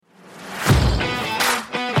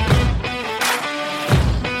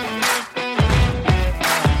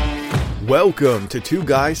Welcome to Two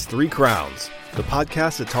Guys, Three Crowns, the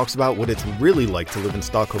podcast that talks about what it's really like to live in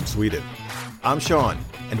Stockholm, Sweden. I'm Sean,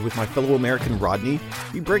 and with my fellow American Rodney,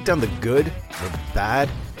 we break down the good, the bad,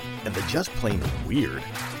 and the just plain weird.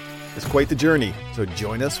 It's quite the journey, so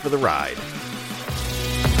join us for the ride.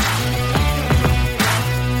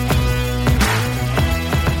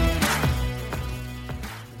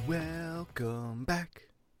 Welcome back.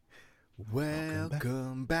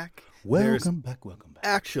 Welcome back. Welcome back.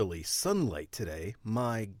 Actually, sunlight today.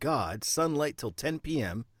 My God, sunlight till 10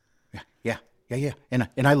 p.m. Yeah. And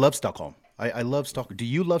I love Stockholm. I love Stockholm. Do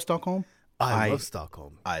you love Stockholm? I love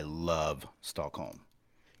Stockholm. I love Stockholm.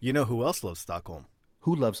 You know who else loves Stockholm?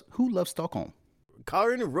 Who loves Stockholm?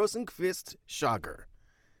 Karin Rosenqvist Schager,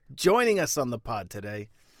 joining us on the pod today.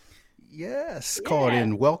 Yes,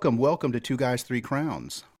 Karin. Welcome to Two Guys, Three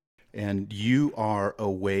Crowns. And you are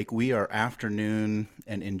awake. We are afternoon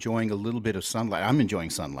and enjoying a little bit of sunlight. I'm enjoying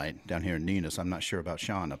sunlight down here in Nynäs. I'm not sure about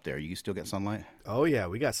Sean up there. You still get sunlight? Oh yeah,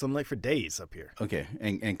 we got sunlight for days up here. Okay,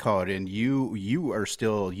 and Karin,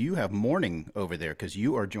 you have morning over there because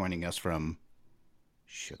you are joining us from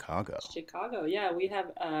Chicago. Chicago, yeah. We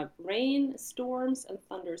have rain, storms, and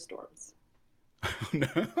thunderstorms. No,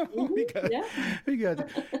 Mm-hmm.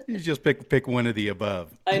 you just pick one of the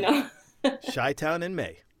above. I know. Chi-Town in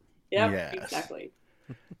May. Yep, Yes. exactly.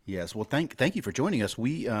 Yes. Well, thank you for joining us.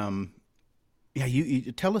 We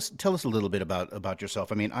you tell us a little bit about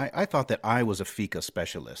yourself. I mean, I thought that I was a fika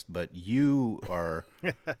specialist, but you are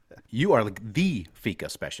like the fika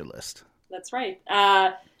specialist. That's right.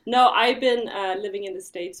 No, I've been living in the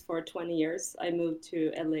States for 20 years. I moved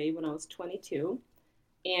to LA when I was 22,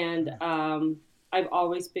 and I've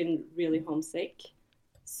always been really homesick.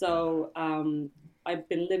 So I've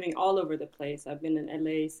been living all over the place. I've been in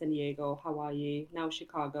LA, San Diego, Hawaii, now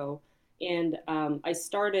Chicago. And I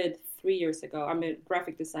started 3 years ago. I'm a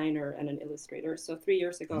graphic designer and an illustrator. So 3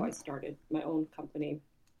 years ago, I started my own company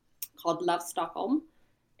called Love Stockholm.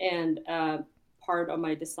 And part of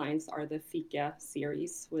my designs are the Fika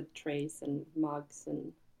series with trays and mugs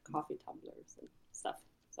and coffee tumblers and stuff.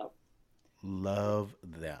 So love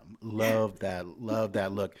them. Love that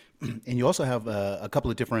look. And you also have a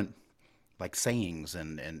couple of different like sayings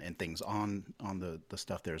and things on the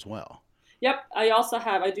stuff there as well. Yep,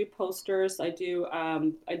 I do posters. I do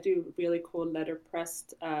really cool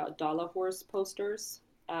letterpressed Dollar Horse posters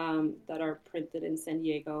that are printed in San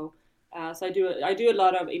Diego. So I do a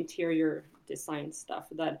lot of interior design stuff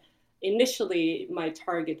that initially my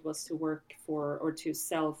target was to work for or to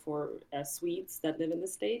sell for Swedes that live in the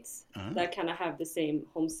States that kind of have the same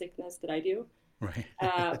homesickness that I do. Right.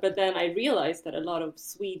 But then I realized that a lot of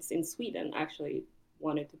Swedes in Sweden actually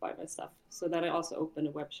wanted to buy my stuff. So then I also opened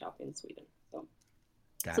a web shop in Sweden. So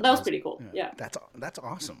that was pretty cool. Yeah. That's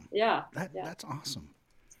awesome. Yeah. That's awesome.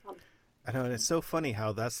 It's fun. I know, and it's so funny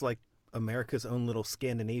how that's like America's own little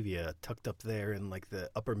Scandinavia tucked up there in like the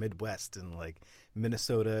upper Midwest and like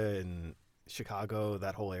Minnesota and Chicago,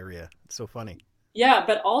 that whole area. It's so funny. Yeah,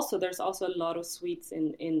 but also there's also a lot of Swedes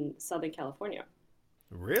in Southern California.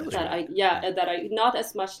 Really? That I not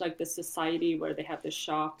as much like the society where they have the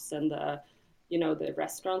shops and the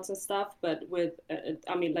restaurants and stuff, but with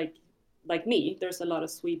I mean like me, there's a lot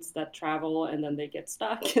of Swedes that travel and then they get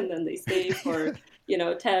stuck and then they stay for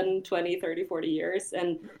 10, 20, 30, 40 years.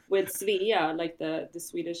 And with Svea, like the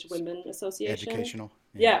Swedish Women Association, educational.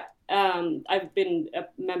 Yeah. I've been a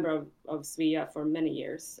member of Svea for many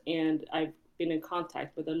years, and I've been in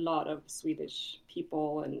contact with a lot of Swedish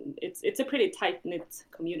people, and it's a pretty tight-knit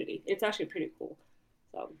community. It's actually pretty cool.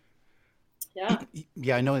 So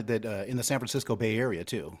yeah, I know that in the San Francisco Bay Area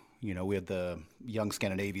too, we have the Young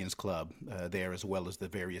Scandinavians Club there, as well as the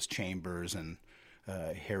various chambers and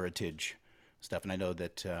heritage stuff. And I know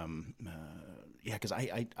that because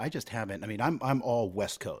I just haven't. I mean, I'm all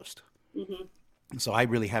West Coast, so I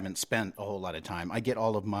really haven't spent a whole lot of time. I get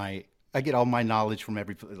all my knowledge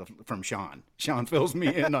from Sean. Sean fills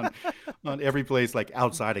me in on every place like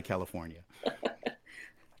outside of California.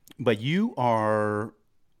 But you are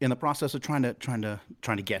in the process of trying to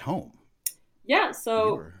get home. Yeah.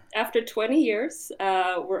 So after 20 years,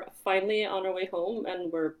 we're finally on our way home,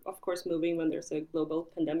 and we're of course moving when there's a global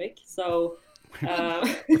pandemic. So a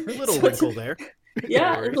little wrinkle there.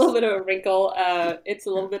 Yeah, a little bit of a wrinkle. It's a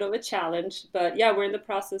little bit of a challenge, but yeah, we're in the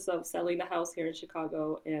process of selling the house here in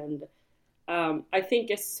Chicago, and I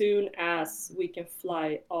think as soon as we can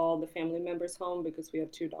fly all the family members home, because we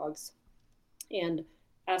have 2 dogs, and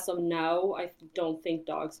as of now, I don't think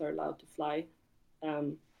dogs are allowed to fly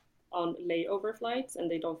on layover flights, and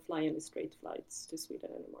they don't fly any straight flights to Sweden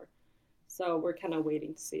anymore. So we're kind of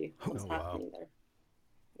waiting to see what's happening there.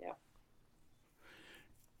 Yeah.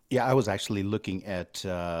 Yeah, I was actually looking at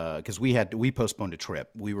because we postponed a trip.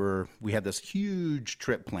 We had this huge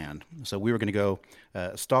trip planned, so we were going to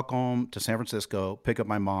go Stockholm to San Francisco, pick up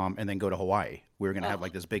my mom, and then go to Hawaii. We were going to have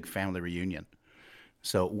like this big family reunion.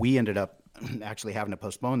 So we ended up actually having to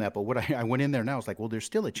postpone that. But I went in there now, it's like, well, there's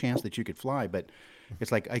still a chance that you could fly, but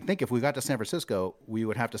it's like I think if we got to San Francisco, we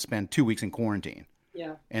would have to spend 2 weeks in quarantine.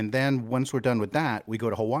 Yeah. And then once we're done with that, we go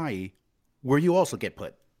to Hawaii, where you also get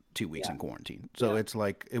put 2 weeks in quarantine. So it's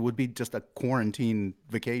like it would be just a quarantine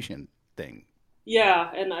vacation thing.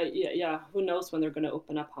 Yeah, and who knows when they're going to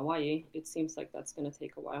open up Hawaii? It seems like that's going to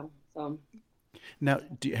take a while. So Now,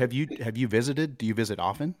 have you visited? Do you visit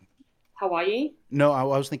often? Hawaii? No, I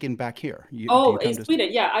was thinking back here. Do Oh, you in come to? Sweden.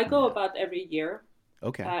 Yeah, I go about every year,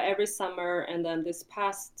 Okay. every summer, and then this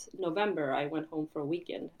past November I went home for a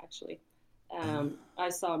weekend actually. I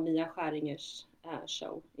saw Mia Skäringer's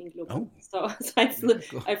show in Globen. Oh, So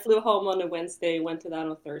I flew home on a Wednesday, went to that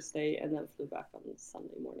on Thursday, and then flew back on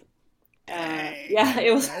Sunday morning. Yeah,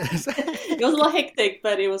 it was it was a little hectic,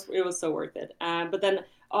 but it was so worth it. But then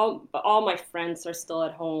all my friends are still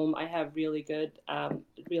at home. I have really good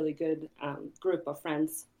group of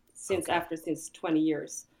friends since 20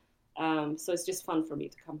 years. So it's just fun for me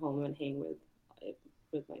to come home and hang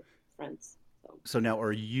with my friends. So now,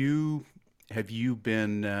 have you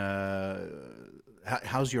been?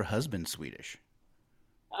 How's your husband Swedish?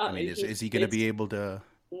 I mean, is he going to be able to?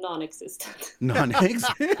 Non-existent.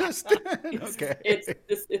 Non-existent. Okay.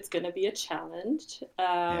 It's going to be a challenge.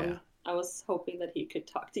 I was hoping that he could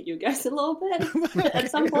talk to you guys a little bit at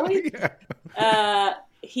some point.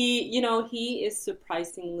 He is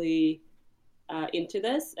surprisingly into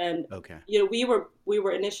this, and we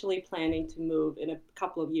were initially planning to move in a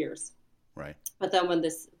couple of years, right? But then when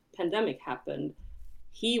this pandemic happened,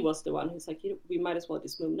 he was the one who's like, we might as well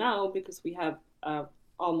just move now because we have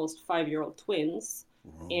almost 5-year-old twins,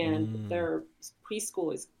 and their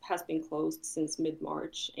preschool has been closed since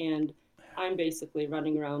mid-March, and I'm basically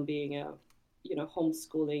running around being a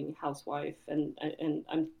homeschooling housewife, and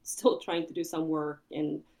I'm still trying to do some work,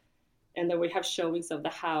 and then we have showings of the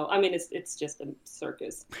house. I mean, it's just a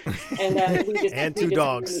circus. And then and two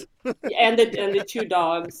dogs. And the two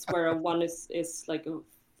dogs, where one is like a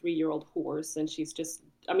 3-year-old horse, and she's just,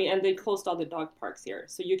 I mean, and they closed all the dog parks here,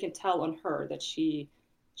 so you can tell on her that she's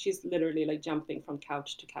literally like jumping from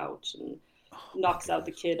couch to couch and knocks out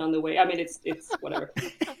the kid on the way. I mean, it's whatever.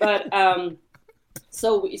 But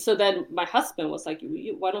so then my husband was like,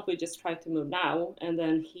 why don't we just try to move now, and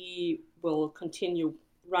then he will continue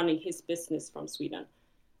running his business from Sweden.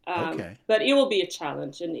 But it will be a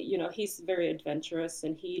challenge, and he's very adventurous,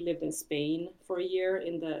 and he lived in Spain for a year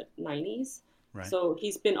in the 90s. Right. So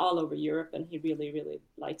he's been all over Europe, and he really, really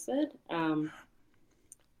likes it.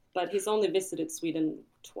 But he's only visited Sweden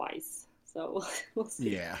twice, so we'll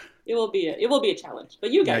see. Yeah. It will be a challenge.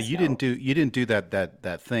 But you guys, you didn't do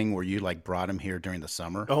that thing where you like brought him here during the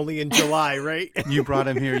summer. Only in July, right? You brought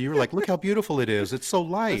him here. You were like, look how beautiful it is. It's so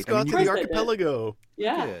light. Let's go out to the archipelago.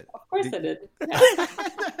 Yeah, of course I did. Yeah.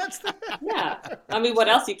 Yeah. I mean, what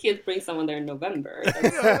else? You can't bring someone there in November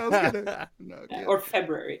or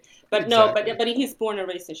February. But exactly. No, but he's born and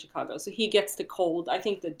raised in Chicago, so he gets the cold. I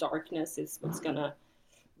think the darkness is what's gonna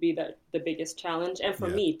be the biggest challenge, and for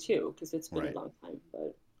me too, because it's been a long time.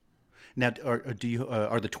 But now,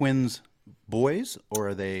 are the twins boys, or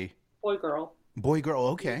are they boy girl? Boy girl.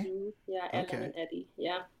 Okay. Mm-hmm. Yeah, Ellen and Eddie.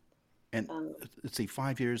 Yeah. And let's see,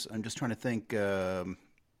 5 years. I'm just trying to think.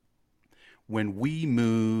 When we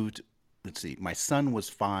moved, let's see, my son was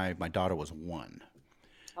 5, my daughter was 1.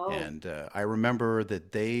 Oh. And I remember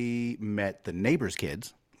that they met the neighbors'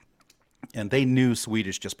 kids, and they knew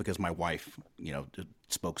Swedish just because my wife,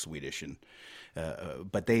 spoke Swedish, and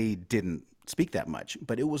but they didn't speak that much.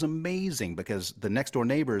 But it was amazing because the next door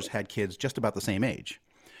neighbors had kids just about the same age.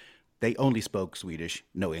 They only spoke Swedish,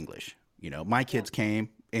 no English. My kids came,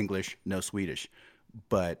 English, no Swedish.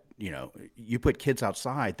 But, you put kids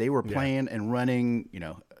outside, they were playing and running,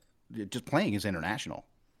 just playing is international.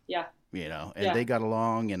 Yeah. And they got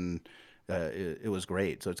along, and it was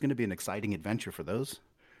great. So it's going to be an exciting adventure for those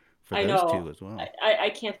two as well. I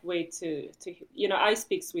can't wait to I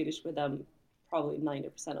speak Swedish with them probably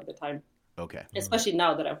 90% of the time. Okay. Especially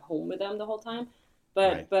now that I'm home with them the whole time.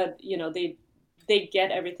 But they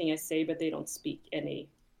get everything I say, but they don't speak any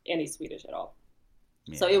Swedish at all.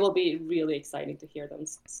 Yeah. So it will be really exciting to hear them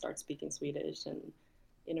start speaking Swedish and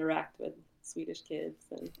interact with Swedish kids,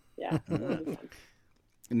 and it'll be fun.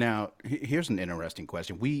 Now, here's an interesting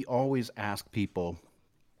question. We always ask people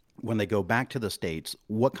when they go back to the States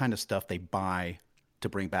what kind of stuff they buy to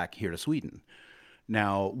bring back here to Sweden.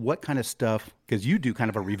 Now, what kind of stuff, because you do kind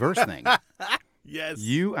of a reverse thing. Yes.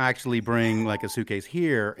 You actually bring like a suitcase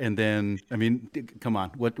here, and then I mean, come on,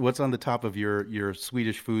 what's on the top of your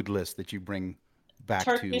Swedish food list that you bring back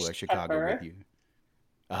to Turkish Chicago with pepper. you?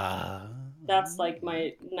 Ah, That's like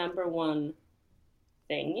my number one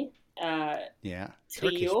thing. yeah.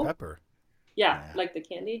 Turkish Trio. pepper. Yeah, Yeah. like the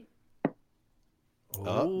candy.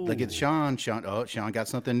 Oh, look at Sean. Sean. Oh, Sean got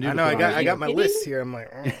something new I to know. put on his I got list. my kidding? list here. I'm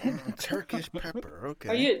like, Turkish pepper. Are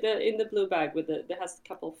Okay. you in the blue bag with the that has a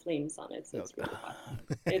couple of flames on it, so it's really hot.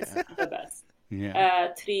 It's the best.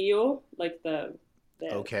 Yeah. Trio, like the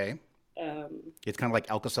Okay. um It's kind of like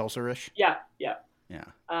Alka-Seltzer-ish. yeah, yeah. Yeah.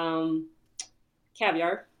 Um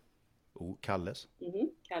caviar, Ooh, Kalles.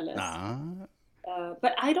 Kalles. Ah.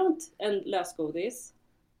 But I don't and lösgodis.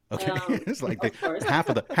 Okay. It's like the Of course.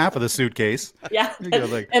 half of the suitcase. Yeah, You go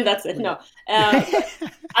like, and that's it. No, but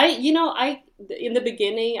I in the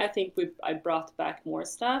beginning I think I brought back more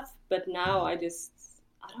stuff, but now I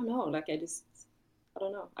don't know. Like I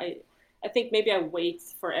don't know. I think maybe I wait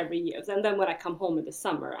for every year, and then when I come home in the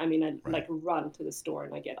summer, I mean, I like run to the store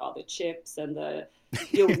and I get all the chips and the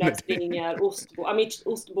jordnötsringar, ostbågar. I mean,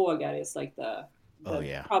 ostbågar is like the Oh,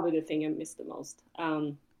 yeah. probably the thing I miss the most.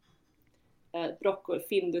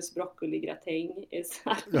 Findus broccoli-gratäng is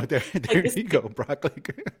No, there you go, broccoli.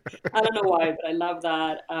 I don't know why, but I love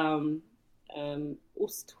that.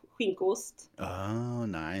 Skinkost. Oh,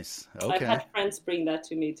 nice. I've Okay. had friends bring that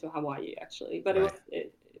to me to Hawaii actually, but Right.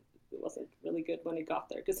 it wasn't really good when it got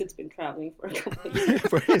there because it's been traveling for a couple of years.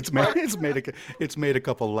 It's made a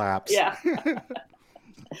couple laps. Yeah.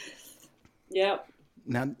 Yeah.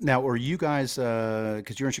 Now, are you guys?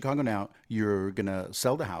 Because you're in Chicago now, you're gonna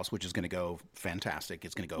sell the house, which is gonna go fantastic.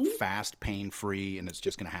 It's gonna go fast, pain free, and it's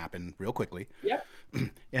just gonna happen real quickly. Yep.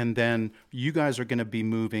 And then you guys are gonna be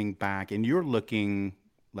moving back, and you're looking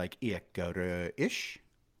like Ekerö-ish.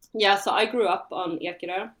 Yeah. So I grew up on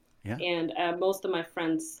Ekerö, Yeah. and most of my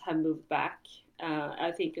friends have moved back.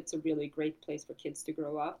 I think it's a really great place for kids to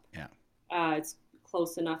grow up. Yeah. It's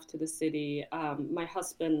close enough to the city. My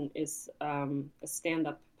husband is a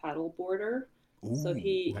stand-up paddle boarder, so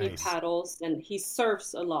he nice. paddles and he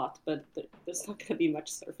surfs a lot, but there's not going to be much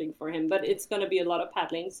surfing for him. But it's going to be a lot of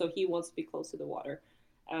paddling, so he wants to be close to the water.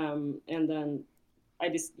 And then I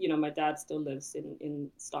just, my dad still lives in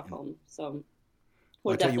Stockholm, so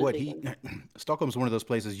Well, we're I tell you what, definitely Stockholm's one of those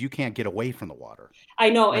places you can't get away from the water. I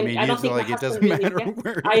know, I and mean, I don't it's think like my it doesn't husband really matter gets.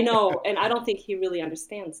 where. I know, and I don't think he really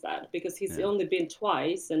understands that because he's Yeah. only been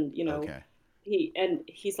twice, and Okay.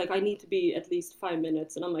 he's like, I need to be at least 5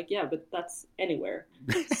 minutes, and I'm like, yeah, but that's anywhere.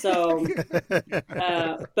 So,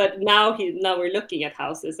 but now we're looking at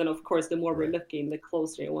houses, and of course, the more we're Right. looking, the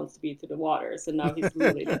closer he wants to be to the water. So now he's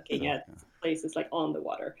really looking at places like on the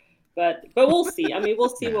water. But we'll see. I mean, we'll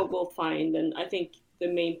see Yeah. what we'll find, and I think the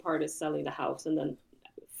main part is selling the house and then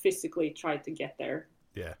physically try to get there.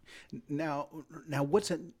 Yeah. Now, what's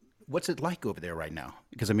it like over there right now?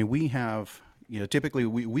 Because I mean, we have, typically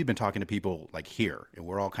we've been talking to people like here, and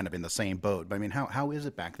we're all kind of in the same boat. But I mean, how is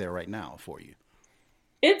it back there right now for you?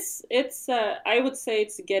 It's I would say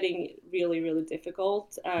it's getting really, really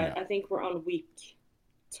difficult. Yeah. I think we're on week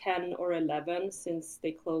 10 or 11 since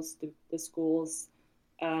they closed the schools.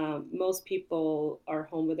 Most people are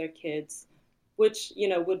home with their kids, which,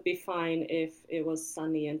 would be fine if it was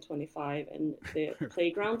sunny and 25 and the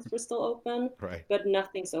playgrounds were still open, Right. but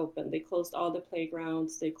nothing's open. They closed all the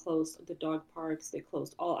playgrounds, they closed the dog parks, they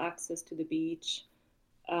closed all access to the beach.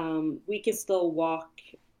 We can still walk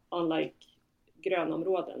on like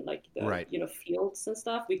grönområden, like the Right. fields and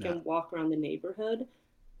stuff. We can Yeah. walk around the neighborhood,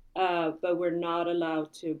 but we're not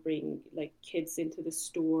allowed to bring like kids into the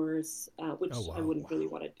stores, which Oh, wow. I wouldn't really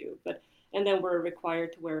want to do. But and then we're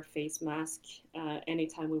required to wear a face mask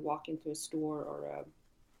anytime we walk into a store or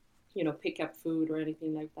pick up food or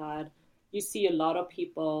anything like that. You see a lot of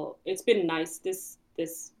people. It's been nice this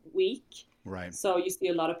week. Right. So you see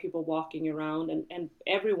a lot of people walking around, and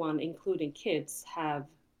everyone, including kids, have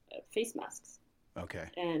face masks. Okay.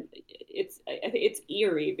 And I think it's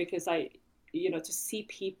eerie because to see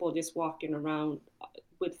people just walking around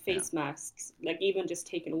with face masks, like even just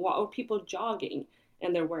taking a walk, or people jogging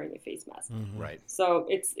and they're wearing a face mask. Right. So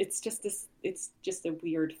it's just a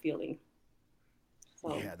weird feeling.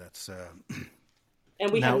 So, Yeah, that's.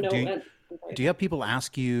 and we Now, have no. Do you have people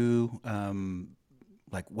ask you,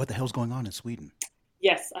 like, what the hell's going on in Sweden?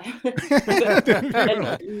 Yes,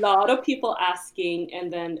 a lot of people asking,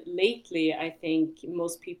 and then lately, I think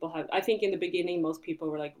most people have. I think in the beginning, most people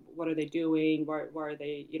were like, "What are they doing? Why are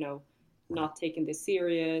they, not taking this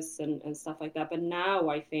serious and stuff like that?" But now,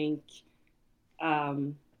 I think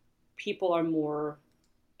people are more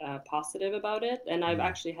positive about it. And I've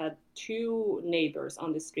actually had two neighbors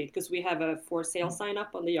on the street, because we have a for sale sign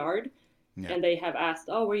up on the yard. Yeah. And they have asked,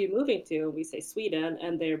 "Oh, where are you moving to?" And we say Sweden,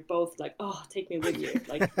 and they're both like, "Oh, take me with you."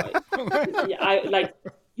 Like, yeah, I like,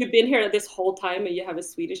 you've been here this whole time and you have a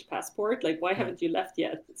Swedish passport. Like, why haven't you left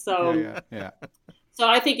yet? So, Yeah. so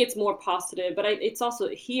I think it's more positive, but it's also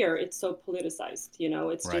here. It's so politicized.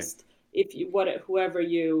 It's Right. just, if you whoever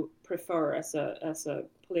you prefer as a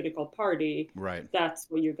political party, Right. that's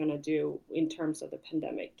what you're gonna do in terms of the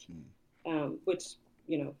pandemic, which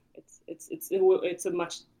it's a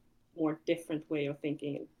much more different way of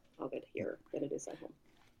thinking of it here than it is at home.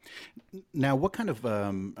 Now, what kind of,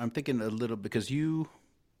 I'm thinking a little, because I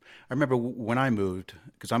remember when I moved,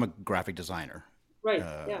 because I'm a graphic designer, Right.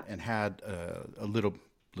 Yeah. and had a little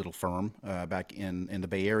firm back in the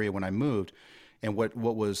Bay Area when I moved. And what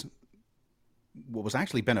was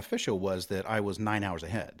actually beneficial was that I was 9 hours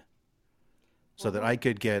ahead, so that I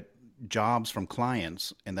could get jobs from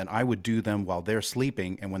clients, and then I would do them while they're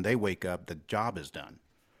sleeping, and when they wake up, the job is done.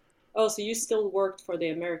 Oh, so you still worked for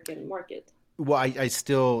the American market? Well, I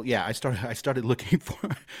still, yeah, I started looking for,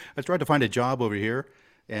 I tried to find a job over here,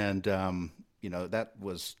 and that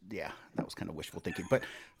was kind of wishful thinking. But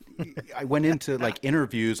I went into like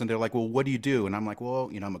interviews, and they're like, "Well, what do you do?" And I'm like, "Well,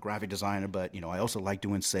 I'm a graphic designer, but I also like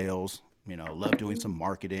doing sales. Love doing some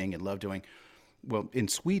marketing, and love doing." Well, in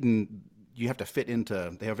Sweden, you have to fit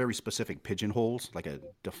into. They have very specific pigeonholes, like a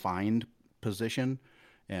defined position.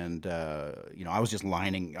 And, I was just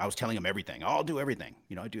I was telling them everything. I'll do everything.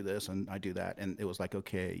 I do this and I do that. And it was like,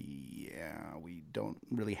 okay, yeah, we don't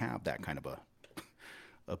really have that kind of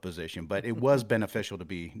a position. But it was beneficial to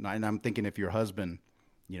be, and I'm thinking if your husband,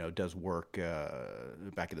 does work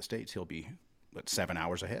back in the States, he'll be, 7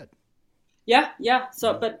 hours ahead. Yeah.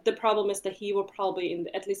 So, but the problem is that he will probably,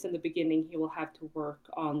 at least in the beginning, he will have to work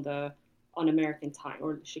on American time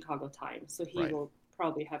or Chicago time. So he Right. will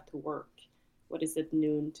probably have to work, what is it,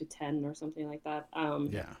 noon to 10 or something like that.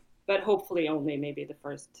 Yeah. But hopefully only maybe the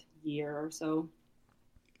first year or so.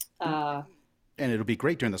 And it'll be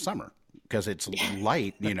great during the summer because it's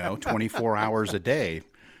light, 24 hours a day.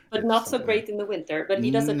 But not so great in the winter. But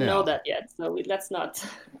he doesn't know No. that yet, so let's not.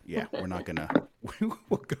 Yeah, we're not gonna.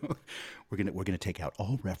 We're gonna take out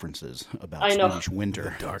all references about I know. Swedish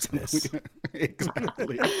winter. Darkness.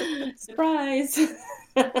 Exactly. Surprise!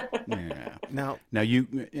 Yeah. Now,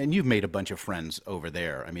 you've made a bunch of friends over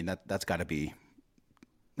there. I mean, that's got to be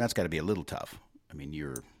a little tough. I mean,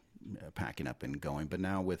 you're packing up and going, but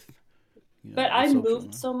now with. But I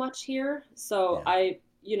moved so much here, so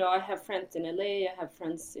Yeah. I have friends in LA, I have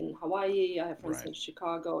friends in Hawaii, I have friends Right. in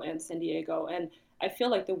Chicago and San Diego, and I feel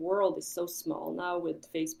like the world is so small now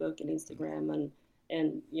with Facebook and Instagram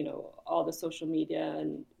and all the social media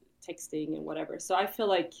and texting and whatever. So I feel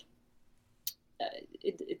like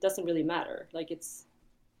it doesn't really matter. Like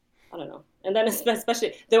I don't know. And then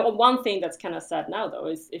especially the one thing that's kind of sad now though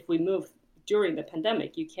is if we move during the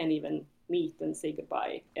pandemic, you can't even meet and say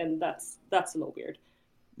goodbye, and that's a little weird.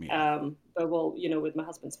 Yeah. But we'll, with my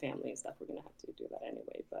husband's family and stuff, we're gonna have to do that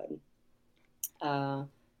anyway. But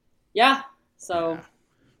yeah, so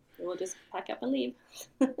we'll just pack up and leave.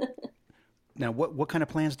 Now, what kind of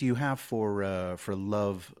plans do you have for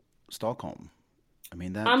Love Stockholm? I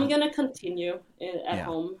mean, that. I'm gonna continue at Yeah.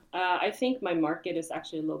 home. I think my market is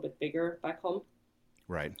actually a little bit bigger back home.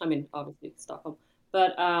 Right. I mean, obviously Stockholm,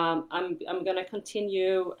 but I'm gonna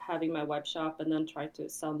continue having my web shop and then try to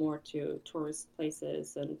sell more to tourist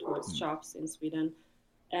places and tourist shops in Sweden,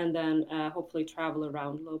 and then hopefully travel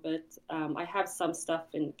around a little bit. I have some stuff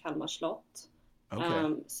in Kalmar Slott,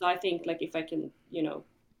 Okay. so I think like if I can,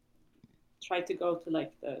 try to go to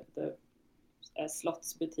like the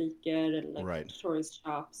slottsbutiker and like Right. tourist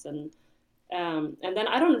shops and then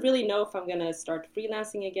I don't really know if I'm gonna start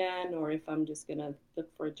freelancing again or if I'm just gonna look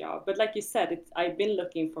for a job. But like you said, I've been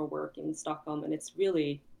looking for work in Stockholm, and it's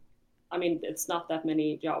really, I mean, it's not that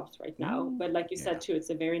many jobs right now. But like you Yeah. said too, it's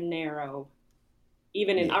a very narrow,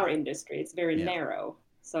 even in Yeah. our industry, it's very Yeah. narrow.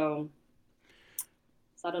 So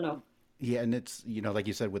I don't know. Yeah, and it's like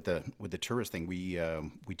you said with the tourist thing, we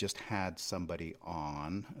just had somebody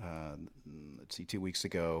on, let's see, 2 weeks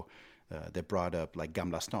ago, that brought up like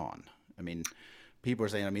Gamla Stan. I mean, people are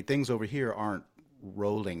saying, I mean, things over here aren't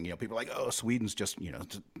rolling. People are like, oh, Sweden's just,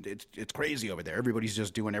 it's crazy over there. Everybody's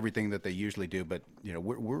just doing everything that they usually do, but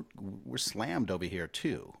we're slammed over here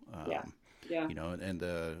too. Yeah. Yeah. And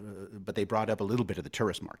but they brought up a little bit of the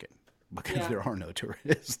tourist market because Yeah. there are no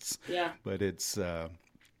tourists. Yeah. But it's.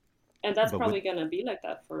 And that's But probably going to be like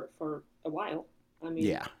that for a while. I mean,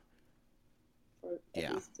 Yeah. for at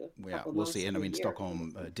Yeah. least a Yeah, couple we'll months see. And to I a mean, year.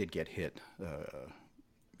 Stockholm did get hit,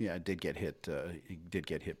 yeah, it did get hit. It did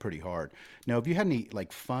get hit pretty hard. Now, have you had any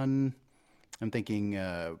like fun? I'm thinking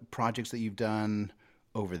projects that you've done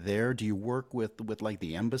over there. Do you work with like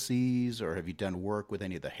the embassies, or have you done work with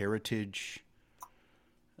any of the heritage?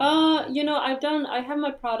 I have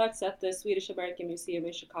my products at the Swedish American Museum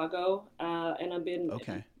in Chicago, and I've been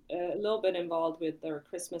Okay, a little bit involved with their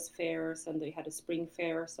Christmas fairs, and they had a spring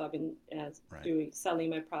fair, so I've been right. selling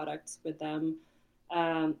my products with them.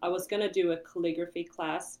 I was gonna do a calligraphy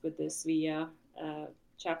class with the SVIA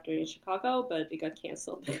chapter in Chicago, but it got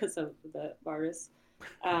canceled because of the virus.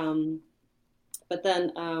 Um, but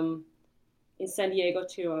then in San Diego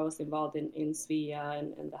too, I was involved in SVIA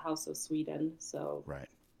and the House of Sweden. So, Right.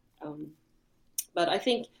 um, but I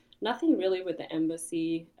think nothing really with the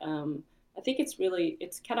embassy. I think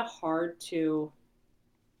it's kind of hard to,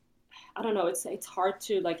 I don't know, it's hard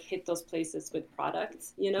to like hit those places with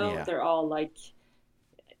products. Yeah. They're all like,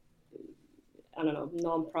 I don't know,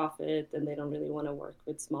 nonprofit, and they don't really want to work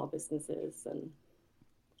with small businesses, and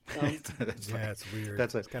so That's Yeah, like it's weird.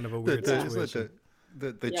 that's It's like kind of a the weird the, it's like situation.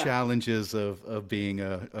 the yeah, challenges of being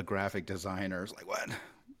a graphic designer. It's like, what?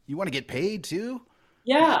 You want to get paid too?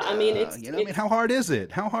 yeah. I mean, I mean, how hard is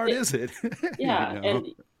it? How hard it, is it? you yeah. know?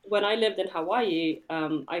 And when I lived in Hawaii,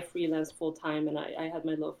 I freelanced full time, and I had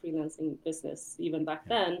my little freelancing business even back Yeah.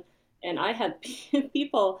 then, and I had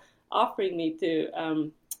people offering me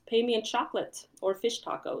to pay me in chocolate or fish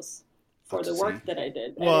tacos for the See? work that I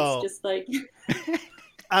did, and it's Well, just like,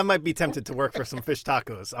 I might be tempted to work for some fish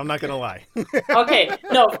tacos. I'm not gonna lie. okay,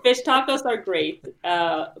 no, fish tacos are great,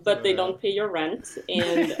 but they Uh, don't pay your rent,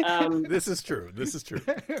 and this is true. This is true.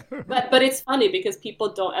 but it's funny because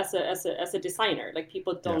people don't, as a designer, like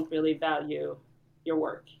people Yeah. don't really value your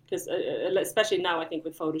work because especially now, I think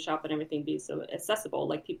with Photoshop and everything being so accessible,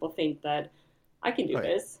 like people think that I can do Oh yeah.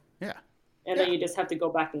 this, Yeah. and Yeah. then you just have to go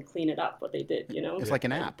back and clean it up what they did. It's like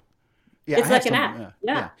an And app. Yeah, I it's had like an some. app.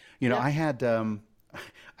 Yeah, Yeah, yeah. I had.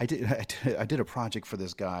 I did a project for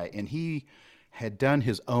this guy, and he had done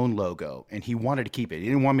his own logo, and he wanted to keep it. He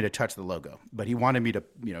didn't want me to touch the logo, but he wanted me to,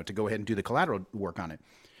 to go ahead and do the collateral work on it.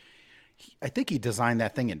 I think he designed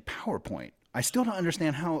that thing in PowerPoint. I still don't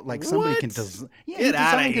understand how like somebody can What? design. Yeah, he Get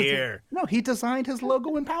out of designed his. here. No, he designed his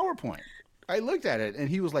logo in PowerPoint. I looked at it, and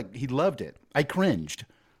he was like, he loved it. I cringed,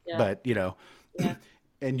 Yeah, but yeah,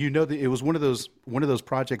 and that it was one of those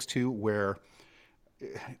projects too where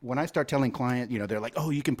when I start telling client, they're like, "Oh,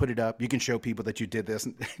 you can put it up. You can show people that you did this."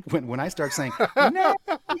 And when I start saying, "No,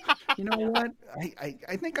 you know yeah. what?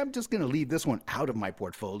 I think I'm just going to leave this one out of my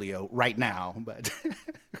portfolio right now." But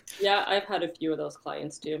Yeah, I've had a few of those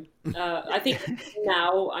clients too. I think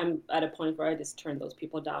now I'm at a point where I just turn those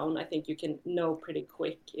people down. I think you can know pretty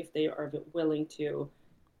quick if they are willing to,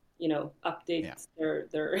 yeah, update their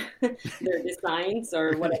their designs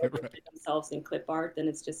or whatever they right. did themselves in clip art. Then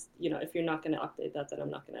it's just, if you're not going to update that, then I'm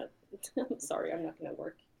not going to. I'm sorry, I'm not going to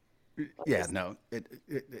work on Yeah, this. no.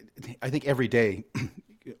 I think every day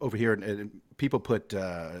over here, people put,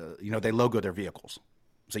 they logo their vehicles.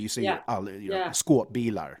 So you see, Yeah, yeah, Skåp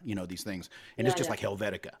bilar, these things, and it's yeah, just yeah, like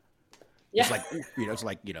Helvetica. yeah. It's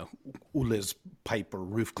like, Ulla's pipe or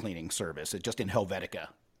roof cleaning service. It's just in Helvetica.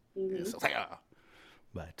 hmm It's like,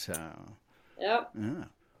 but Yep. yeah.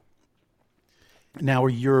 Now, are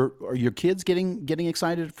your kids getting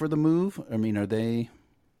excited for the move? I mean, are they?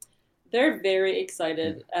 They're very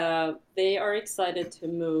excited. They are excited to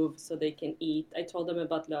move so they can eat. I told them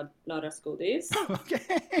about lördagsgodis. Okay,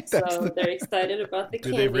 that's So they're excited about the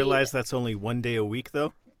Do they candy. realize that's only one day a week,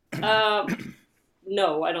 though? Um,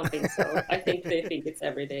 no, I don't think so. I think they think it's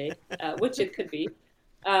every day, which it could be.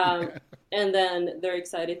 Um, and then they're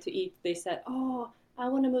excited to eat. They said, "Oh, I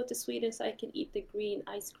want to move to Sweden so I can eat the green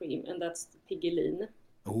ice cream," and that's Piggelin.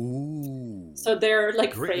 Ooh, So their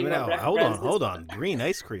like Green. frame of Now, reference is, hold on. Green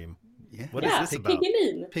ice cream. yeah, What is yeah, this about?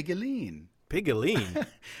 Piggelin. Piggeline. Pigaline.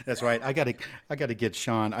 That's right. I gotta get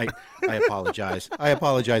Sean. I apologize. I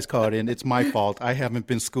apologize, Cardin. It's my fault. I haven't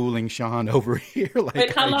been schooling Sean over here Wait,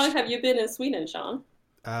 like how I long have you been in Sweden, Sean?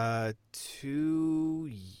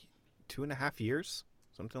 2.5 years,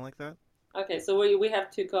 something like that. Okay, so we have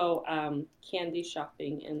to go candy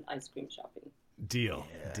shopping and ice cream shopping. Deal.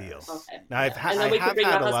 Yes. Okay, Now yeah, and I then we can have bring had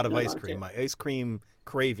my a lot of husband ice along cream. too. My ice cream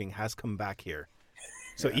craving has come back here.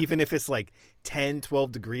 So Yeah. even if it's like 10,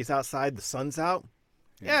 12 degrees outside, the sun's out.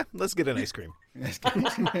 Yeah, let's get an ice cream.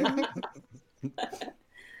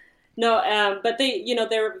 No, but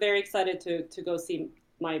they're very excited to go see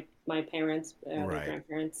my parents, their Right.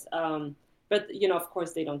 grandparents. But of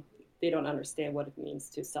course, they don't understand what it means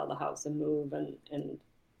to sell the house and move and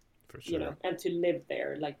For sure. and to live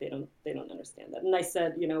there. Like they don't understand that. And I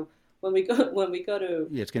said, when we go to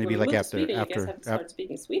Yeah, it's going to be when we like move to Sweden, you guys have to start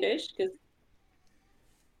speaking Swedish because.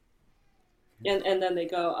 And then they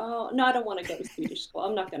go, oh no, I don't want to go to Swedish school.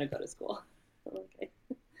 I'm not going to go to school. Okay.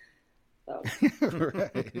 So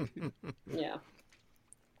Right. yeah.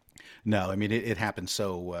 No, I mean it happens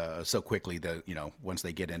so quickly that once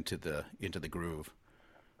they get into the groove,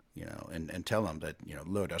 and tell them that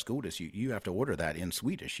lördagsgodis, you have to order that in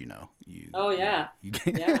Swedish, you. Oh yeah. You,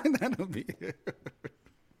 Yeah. that'll be. If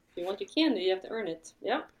you want your candy, you have to earn it.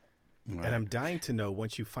 Yep. Right. And I'm dying to know,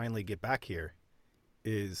 once you finally get back here,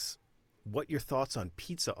 is what your thoughts on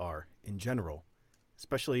pizza are in general,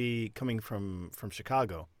 especially coming from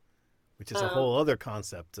Chicago, which is a whole other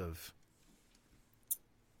concept of.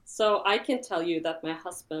 So I can tell you that my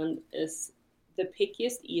husband is the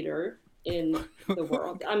pickiest eater in the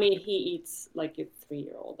world. I mean, he eats like a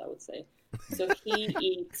 3-year-old, I would say. So he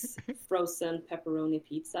eats frozen pepperoni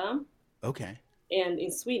pizza. Okay. And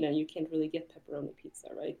in Sweden, you can't really get pepperoni pizza,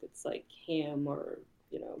 right? It's like ham or,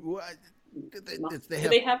 What? Do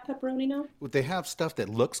they have pepperoni now? They have stuff that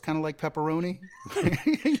looks kind of like pepperoni.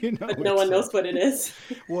 But no one knows what it is.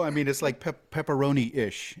 Well, I mean, it's like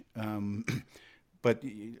pepperoni-ish. But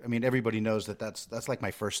I mean, everybody knows that's like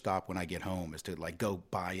my first stop when I get home, is to like go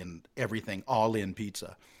buy and everything all in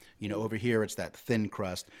pizza. Over here it's that thin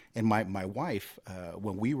crust. And my wife,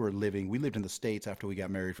 when we lived in the States after we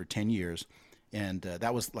got married for 10 years. And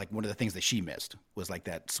that was like one of the things that she missed, was like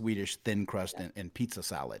that Swedish thin crust and pizza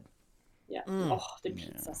salad. Yeah. Oh, the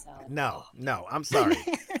pizza salad. No, I'm sorry.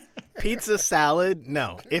 Pizza salad?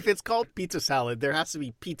 No. If it's called pizza salad, there has to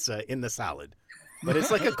be pizza in the salad. But it's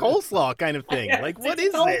like a coleslaw kind of thing. Yes, like, what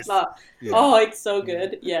it's is this? Yeah. Oh, it's so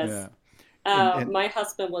good. Yes. Yeah. My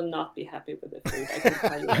husband will not be happy with the food, I can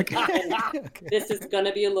tell you. And this is going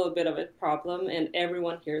to be a little bit of a problem, and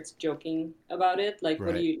everyone here is joking about it. Like,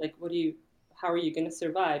 Right. how are you going to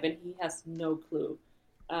survive? And he has no clue.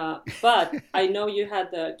 But I know you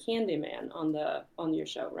had the Candyman on your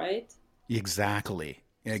show, right? Exactly.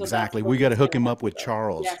 So Exactly. that's We what got to he's hook gonna him have up to with go.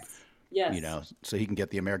 Charles. Yes. So he can get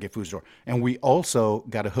the American food store. And we also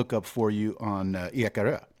got to hook up for you on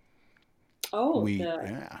Ekerö. Oh,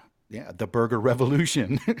 The Burger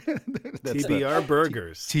Revolution. That's TBR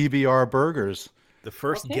Burgers. TBR Burgers. The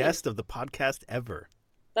first Okay. guest of the podcast ever.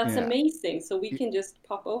 that's Yeah. amazing. So we can just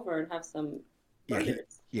pop over and have some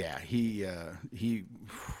burgers. He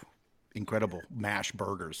incredible mash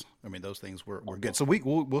burgers. I mean, those things were good. So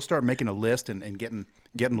we'll start making a list and getting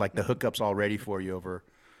like the hookups all ready for you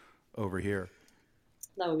over here.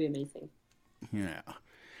 That would be amazing. Yeah.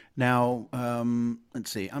 Now,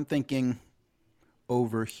 let's see. I'm thinking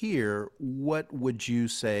over here, what would you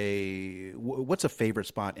say, what's a favorite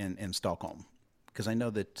spot in Stockholm? Because I know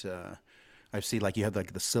that I see like you have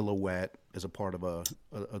like the silhouette as a part of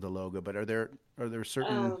the logo, but are there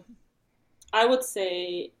certain... I would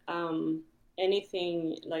say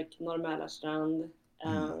anything like Norrmäla Strand,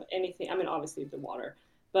 anything. I mean, obviously the water,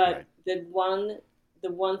 but Right. the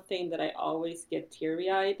one thing that I always get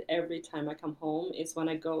teary-eyed every time I come home is when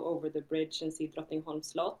I go over the bridge and see Drottningholm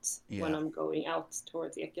Slott when Yeah. I'm going out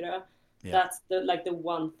towards Ekerö. Yeah. That's the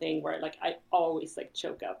one thing where like I always like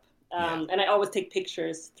choke up. Yeah. And I always take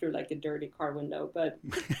pictures through like a dirty car window, but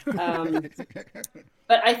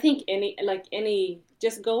I think any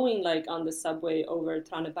just going like on the subway over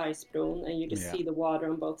Tranebergsbron and you just Yeah. see the water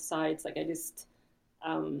on both sides. Like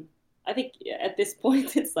I think at this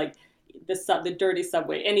point it's like the dirty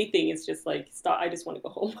subway. Anything is just like stop. I just want to go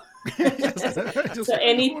home. So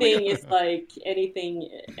anything is like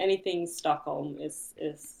anything Stockholm is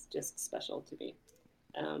just special to me.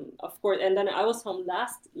 Of course, and then I was home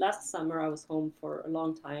last summer. I was home for a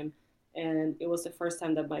long time, and it was the first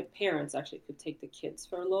time that my parents actually could take the kids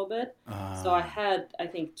for a little bit. So I had, I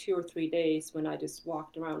think, 2 or 3 days when I just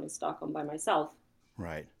walked around in Stockholm by myself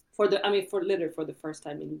Right. for literally for the first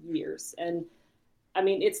time in years. And I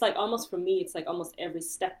mean, it's like almost for me, it's like almost every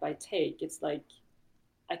step I take, it's like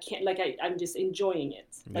I can't, like I'm just enjoying it.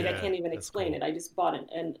 Like I Yeah, can't even that's explain cool. it. I just bought an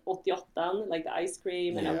 88, like the ice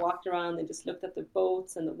cream, and I Yeah. walked around and just looked at the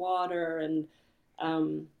boats and the water, and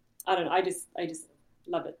I don't know. I just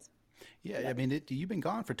love it. Yeah, I mean, you've been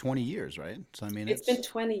gone for 20 years, right? So I mean, It's been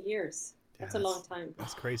 20 years. That's a Yeah, long time.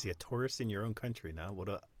 That's crazy. A tourist in your own country now. What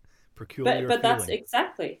a peculiar But that's feeling.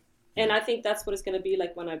 exactly, and I think that's what it's going to be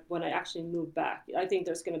like when I actually move back. I think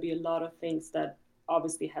there's going to be a lot of things that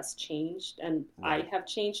obviously has changed, and Right. I have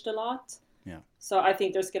changed a lot. Yeah. So I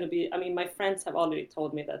think there's going to be. I mean, my friends have already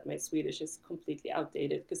told me that my Swedish is completely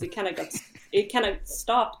outdated because it kind of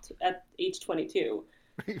stopped at age 22,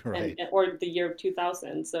 right. or the year of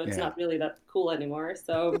 2000. So it's Yeah. not really that cool anymore.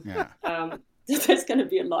 So Yeah. there's going to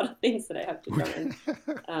be a lot of things that I have to learn.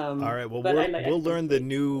 All right. Well, but we'll learn the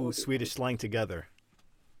new will be Swedish slang together.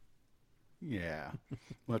 Yeah,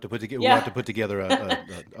 we'll have to put together. We'll have to put together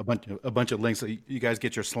a bunch of links so you guys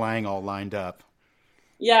get your slang all lined up.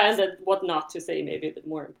 Yeah, and then what not to say, maybe a bit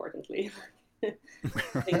more importantly. We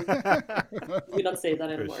don't say that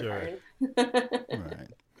anymore, sure. Karin. Right.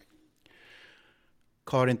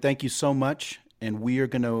 Karin, thank you so much. And we are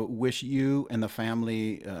going to wish you and the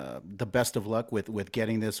family the best of luck with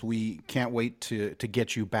getting this. We can't wait to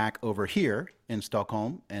get you back over here in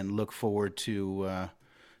Stockholm and look forward to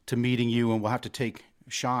meeting you. And we'll have to take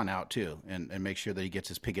Sean out too and make sure that he gets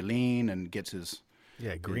his Piggelin and gets his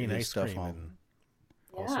green his ice stuff cream home. and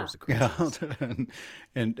all Yeah. sorts of crazy.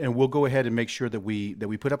 and we'll go ahead and make sure that we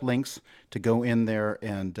put up links to go in there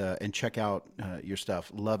and check out your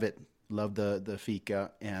stuff. Love it. Love the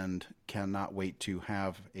fika and cannot wait to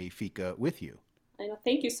have a fika with you. I know.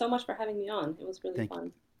 Thank you so much for having me on. It was really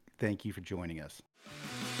fun. Thank you for joining us.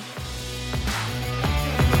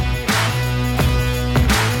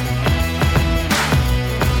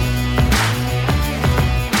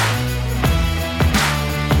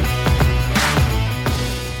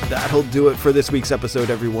 That'll do it for this week's episode,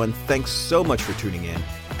 everyone. Thanks so much for tuning in.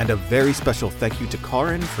 And a very special thank you to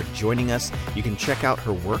Karin for joining us. You can check out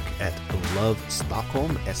her work at Love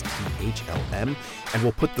Stockholm, STHLM, and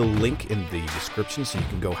we'll put the link in the description so you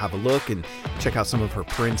can go have a look and check out some of her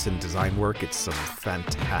prints and design work. It's some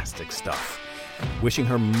fantastic stuff. Wishing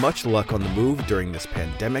her much luck on the move during this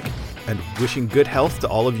pandemic, and wishing good health to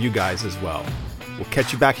all of you guys as well. We'll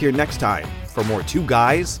catch you back here next time for more Two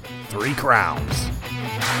Guys, Three Crowns.